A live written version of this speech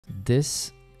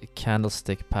This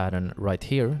candlestick pattern right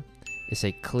here is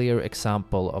a clear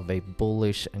example of a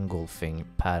bullish engulfing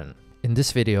pattern. In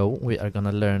this video, we are going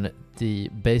to learn the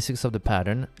basics of the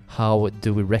pattern. How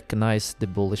do we recognize the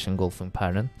bullish engulfing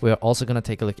pattern? We are also going to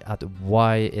take a look at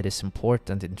why it is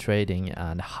important in trading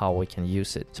and how we can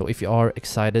use it. So if you are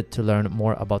excited to learn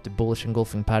more about the bullish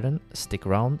engulfing pattern, stick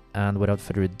around, and without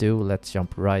further ado, let's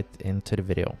jump right into the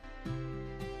video.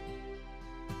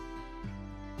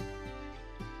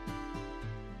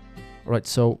 Alright,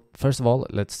 so first of all,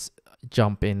 let's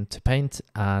jump into Paint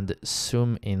and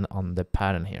zoom in on the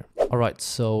pattern here. Alright,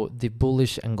 so the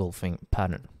bullish engulfing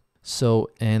pattern. So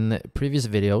in previous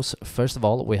videos, first of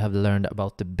all, we have learned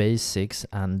about the basics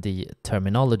and the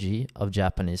terminology of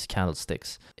Japanese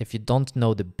candlesticks. If you don't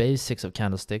know the basics of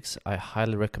candlesticks, I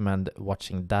highly recommend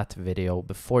watching that video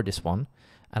before this one,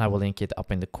 and I will link it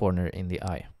up in the corner in the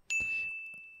eye.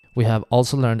 We have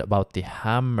also learned about the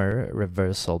hammer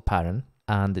reversal pattern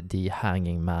and the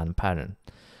hanging man pattern.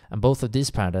 And both of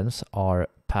these patterns are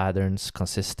patterns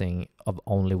consisting of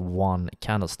only one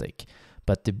candlestick.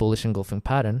 But the bullish engulfing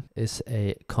pattern is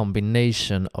a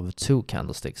combination of two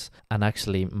candlesticks. And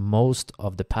actually, most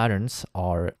of the patterns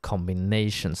are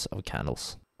combinations of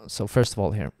candles. So first of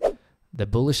all here, the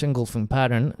bullish engulfing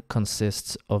pattern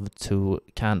consists of two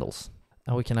candles.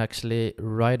 And we can actually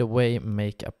right away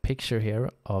make a picture here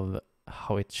of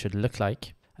how it should look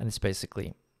like. And it's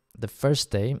basically the first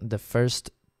day, the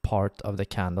first part of the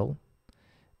candle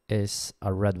is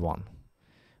a red one.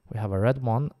 We have a red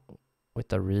one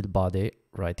with a real body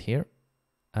right here,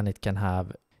 and it can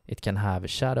have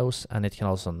shadows, and it can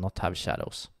also not have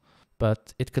shadows.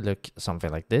 But it could look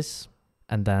something like this.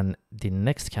 And then the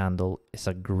next candle is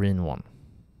a green one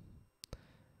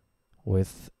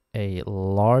with a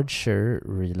larger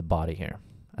real body here.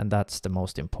 And that's the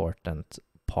most important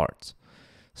part.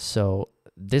 So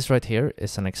this right here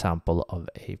is an example of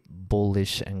a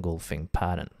bullish engulfing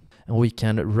pattern. And we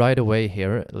can right away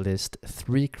here list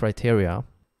three criteria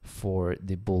for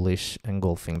the bullish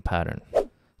engulfing pattern.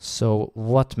 So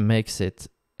what makes it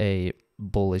a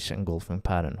bullish engulfing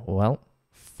pattern? Well,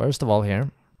 first of all here,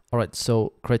 alright,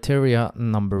 so criteria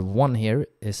number one here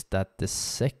is that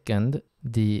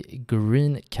the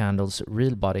green candle's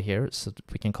real body here, so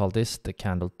we can call this the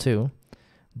candle 2,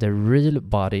 the real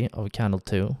body of candle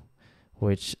 2,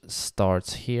 which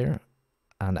starts here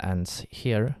and ends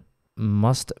here,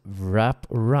 must wrap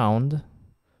around,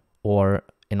 or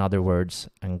in other words,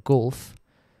 engulf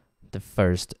the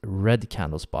first red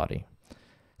candle's body.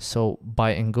 So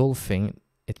by engulfing,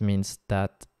 it means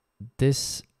that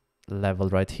this level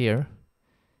right here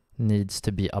needs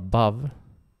to be above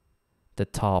the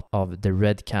top of the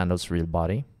red candle's real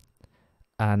body,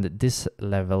 and this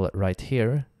level right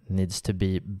here needs to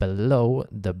be below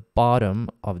the bottom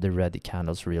of the red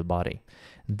candle's real body.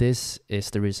 This is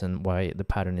the reason why the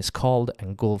pattern is called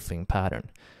engulfing pattern,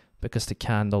 because the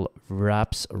candle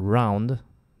wraps around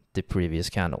the previous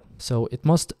candle. So it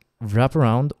must wrap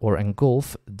around or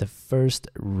engulf the first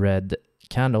red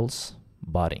candle's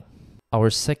body. Our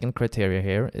second criteria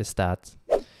here is that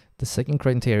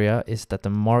the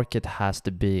market has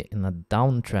to be in a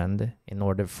downtrend in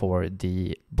order for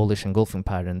the bullish engulfing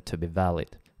pattern to be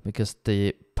valid. Because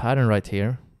the pattern right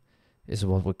here is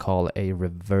what we call a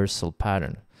reversal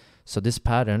pattern. So this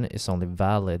pattern is only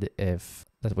valid if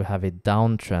that we have a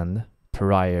downtrend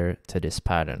prior to this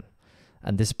pattern.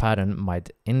 And this pattern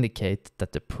might indicate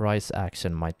that the price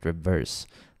action might reverse,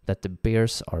 that the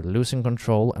bears are losing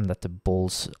control and that the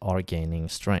bulls are gaining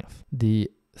strength.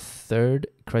 The third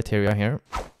criteria here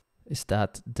is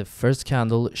that the first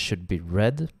candle should be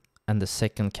red and the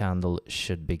second candle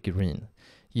should be green,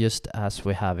 just as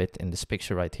we have it in this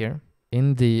picture right here.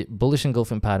 In the bullish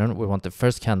engulfing pattern, we want the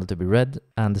first candle to be red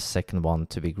and the second one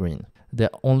to be green. The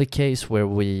only case where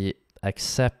we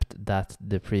accept that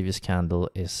the previous candle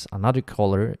is another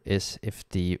color is if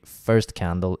the first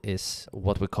candle is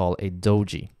what we call a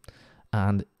doji.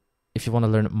 And if you want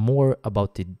to learn more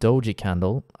about the doji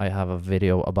candle, I have a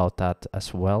video about that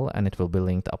as well, and it will be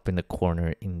linked up in the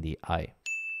corner in the eye.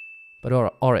 But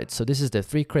alright, so this is the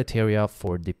three criteria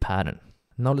for the pattern.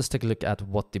 Now let's take a look at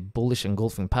what the bullish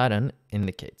engulfing pattern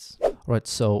indicates. Alright,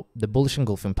 so the bullish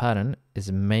engulfing pattern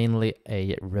is mainly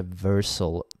a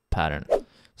reversal pattern.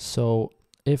 So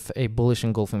if a bullish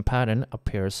engulfing pattern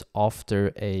appears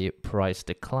after a price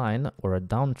decline or a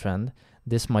downtrend,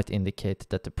 this might indicate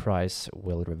that the price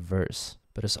will reverse.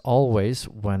 But as always,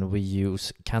 when we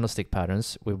use candlestick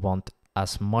patterns, we want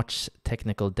as much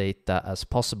technical data as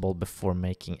possible before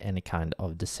making any kind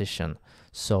of decision.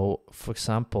 So for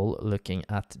example, looking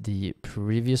at the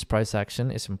previous price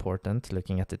action is important,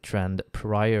 looking at the trend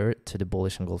prior to the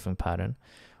bullish engulfing pattern.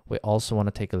 we also want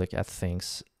to take a look at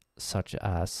things such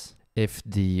as if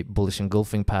the bullish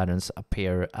engulfing patterns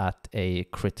appear at a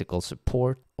critical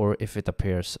support or if it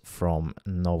appears from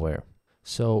nowhere.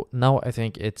 So now I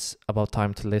think it's about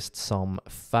time to list some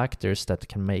factors that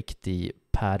can make the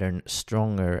pattern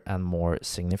stronger and more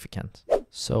significant.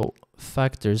 So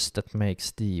factors that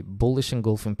makes the bullish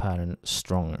engulfing pattern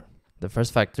stronger. The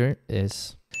first factor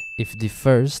is if the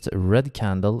first red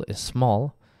candle is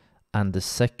small and the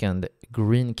second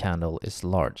green candle is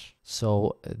large.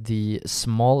 So the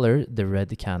smaller the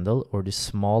red candle or the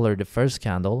smaller the first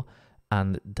candle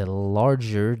and the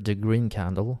larger the green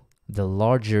candle, the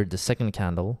larger the second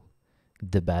candle,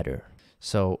 the better.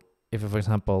 So if, for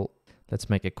example, let's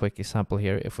make a quick example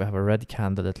here. If we have a red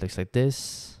candle that looks like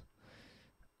this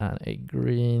and a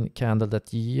green candle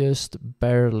that just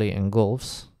barely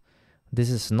engulfs, this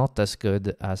is not as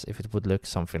good as if it would look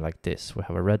something like this. We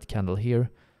have a red candle here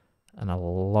and a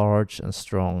large and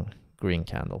strong green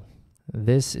candle.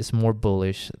 This is more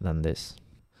bullish than this.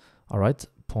 All right,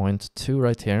 point 2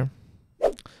 right here.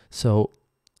 So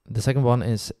the second one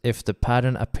is if the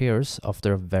pattern appears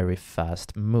after a very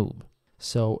fast move.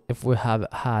 So if we have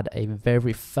had a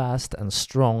very fast and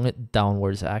strong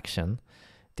downwards action,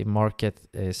 the market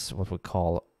is what we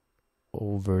call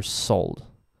oversold.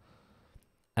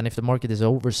 And if the market is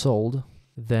oversold,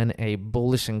 then a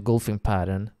bullish engulfing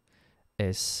pattern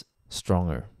is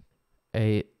stronger.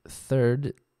 A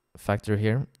third factor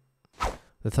here.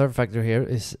 The third factor here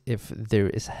is if there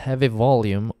is heavy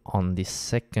volume on the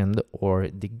second or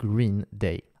the green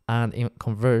day. And in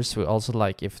converse, we also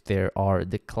like if there are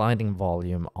declining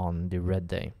volume on the red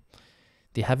day.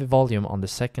 The heavy volume on the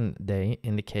second day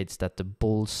indicates that the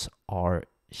bulls are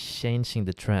changing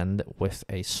the trend with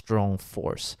a strong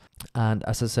force. And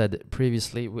as I said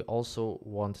previously, we also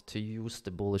want to use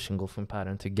the bullish engulfing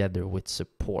pattern together with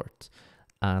support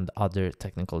and other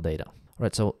technical data. All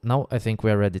right, so now I think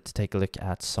we are ready to take a look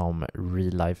at some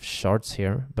real life charts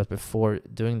here. But before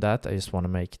doing that, I just want to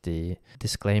make the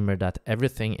disclaimer that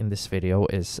everything in this video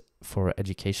is for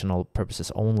educational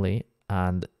purposes only,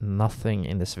 and nothing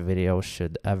in this video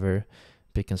should ever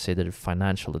be considered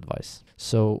financial advice.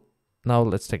 So now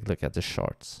let's take a look at the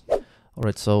charts. All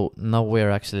right, so now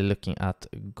we're actually looking at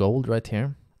gold right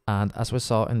here. And as we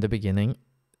saw in the beginning,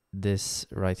 this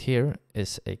right here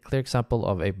is a clear example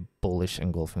of a bullish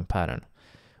engulfing pattern.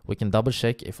 We can double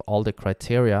check if all the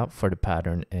criteria for the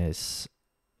pattern is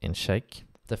in check.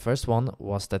 The first one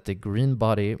was that the green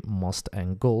body must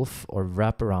engulf or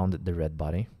wrap around the red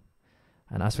body.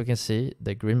 And as we can see,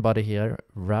 the green body here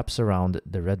wraps around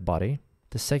the red body.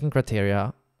 The second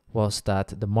criteria was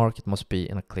that the market must be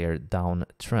in a clear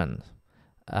downtrend.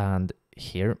 And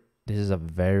here, this is a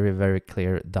very, very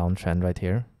clear downtrend right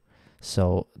here.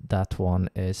 So that one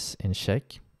is in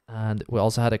check. And we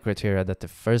also had a criteria that the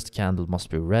first candle must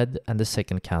be red and the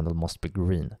second candle must be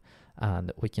green.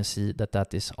 And we can see that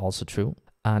that is also true.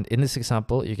 And in this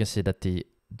example, you can see that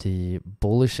the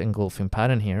bullish engulfing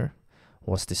pattern here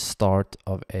was the start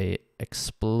of a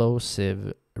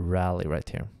explosive rally right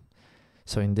here.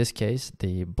 So in this case,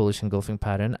 the bullish engulfing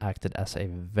pattern acted as a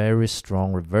very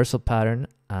strong reversal pattern,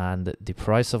 and the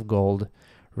price of gold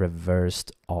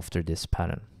reversed after this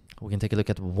pattern. We can take a look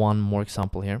at one more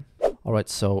example here. All right,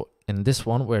 so in this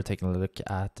one, we're taking a look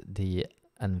at the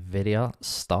Nvidia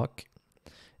stock,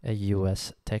 a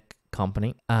US tech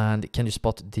company. And can you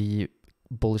spot the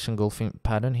bullish engulfing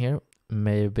pattern here?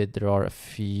 Maybe there are a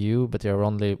few, but there are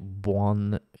only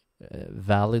one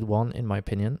valid one in my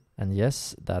opinion. And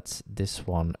yes, that's this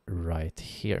one right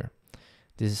here.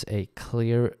 This is a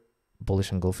clear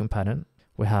bullish engulfing pattern.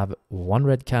 We have one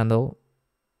red candle.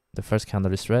 The first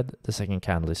candle is red, the second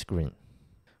candle is green.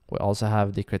 We also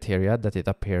have the criteria that it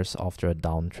appears after a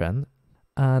downtrend,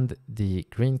 and the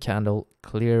green candle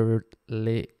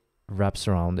clearly wraps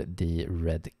around the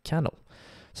red candle.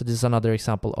 So this is another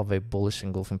example of a bullish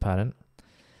engulfing pattern.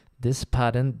 This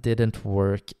pattern didn't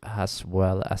work as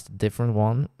well as the different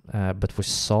one, but we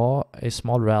saw a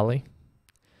small rally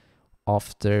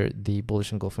after the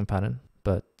bullish engulfing pattern,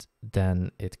 but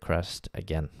then it crashed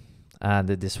again. And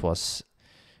this was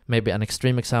maybe an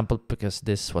extreme example because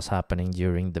this was happening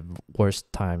during the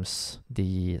worst times,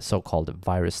 the so-called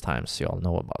virus times you all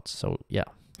know about. So yeah.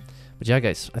 But yeah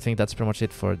guys, I think that's pretty much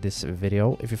it for this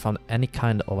video. If you found any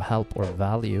kind of help or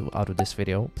value out of this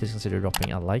video, please consider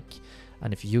dropping a like.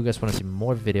 And if you guys want to see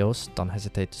more videos, don't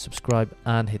hesitate to subscribe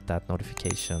and hit that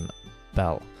notification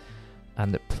bell.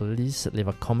 And please leave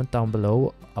a comment down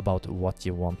below about what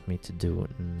you want me to do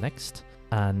next.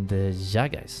 And yeah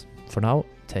guys, for now,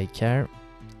 take care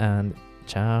and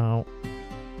ciao.